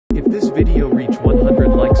this video reach 100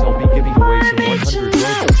 likes, I'll be giving away some 100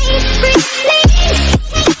 Robux.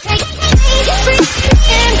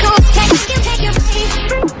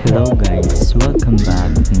 Hello guys, welcome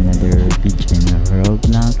back to another video in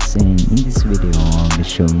Roblox, and in this video I'll be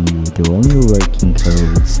showing you the only working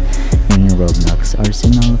codes in Roblox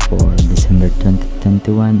Arsenal for December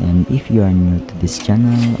 2021. And if you are new to this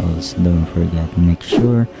channel, also don't forget to make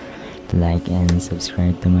sure to like and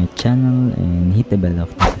subscribe to my channel and hit the bell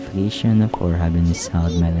of notification for having missed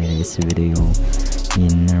out my latest video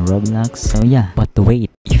in Roblox. So yeah, but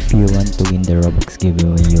wait, if you want to win the Roblox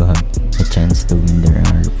giveaway, you have a chance to win. There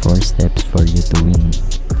are 4 steps for you to win.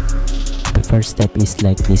 The first step is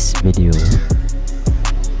like this video.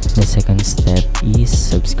 The second step is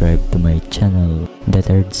subscribe to my channel. The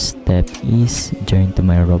third step is join to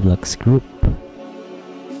my Roblox group.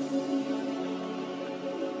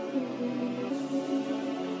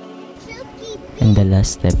 And the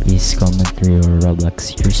last step is comment your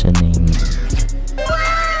Roblox username.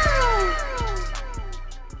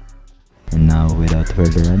 And now, without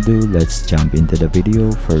further ado, let's jump into the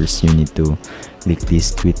video. First, you need to click this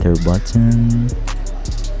Twitter button,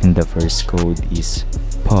 and the first code is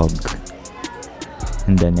POG,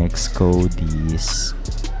 and the next code is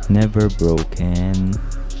never broken,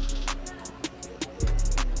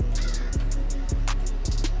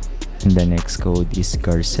 and the next code is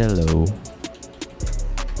Garcelo,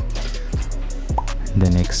 the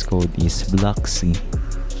next code is Bloxy.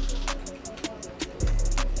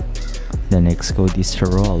 The next code is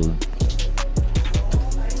Rolled.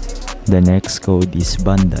 The next code is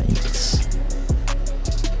Bandites.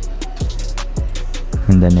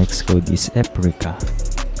 And the next code is Eprica.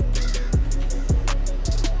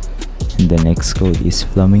 And the next code is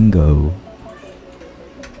Flamingo.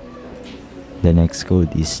 The next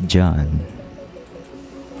code is John.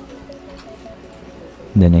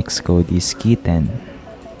 The next code is Kitten.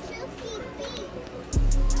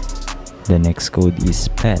 The next code is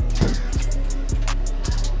Pet.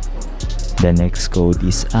 The next code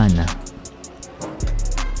is Anna.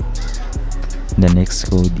 The next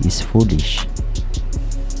code is Foolish.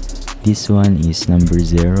 This one is number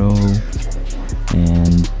 0,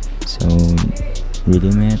 and so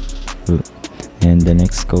Rhythm it. And the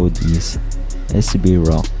next code is SB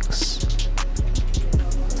Rocks.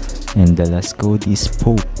 And the last code is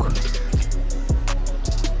Poke.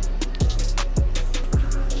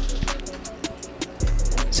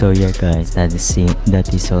 So yeah guys, that is it.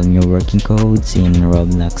 That is all new working codes in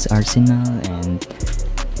Roblox Arsenal, and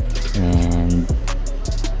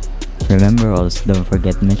remember, also don't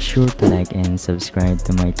forget, make sure to like and subscribe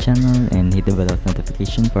to my channel and hit the bell of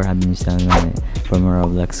notification for having some from a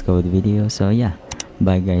Roblox code video. So yeah,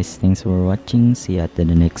 bye guys, thanks for watching, see you at the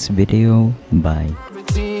next video, bye.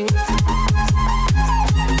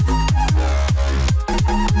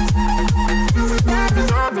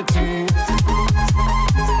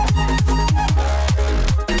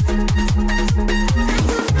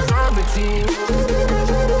 Team.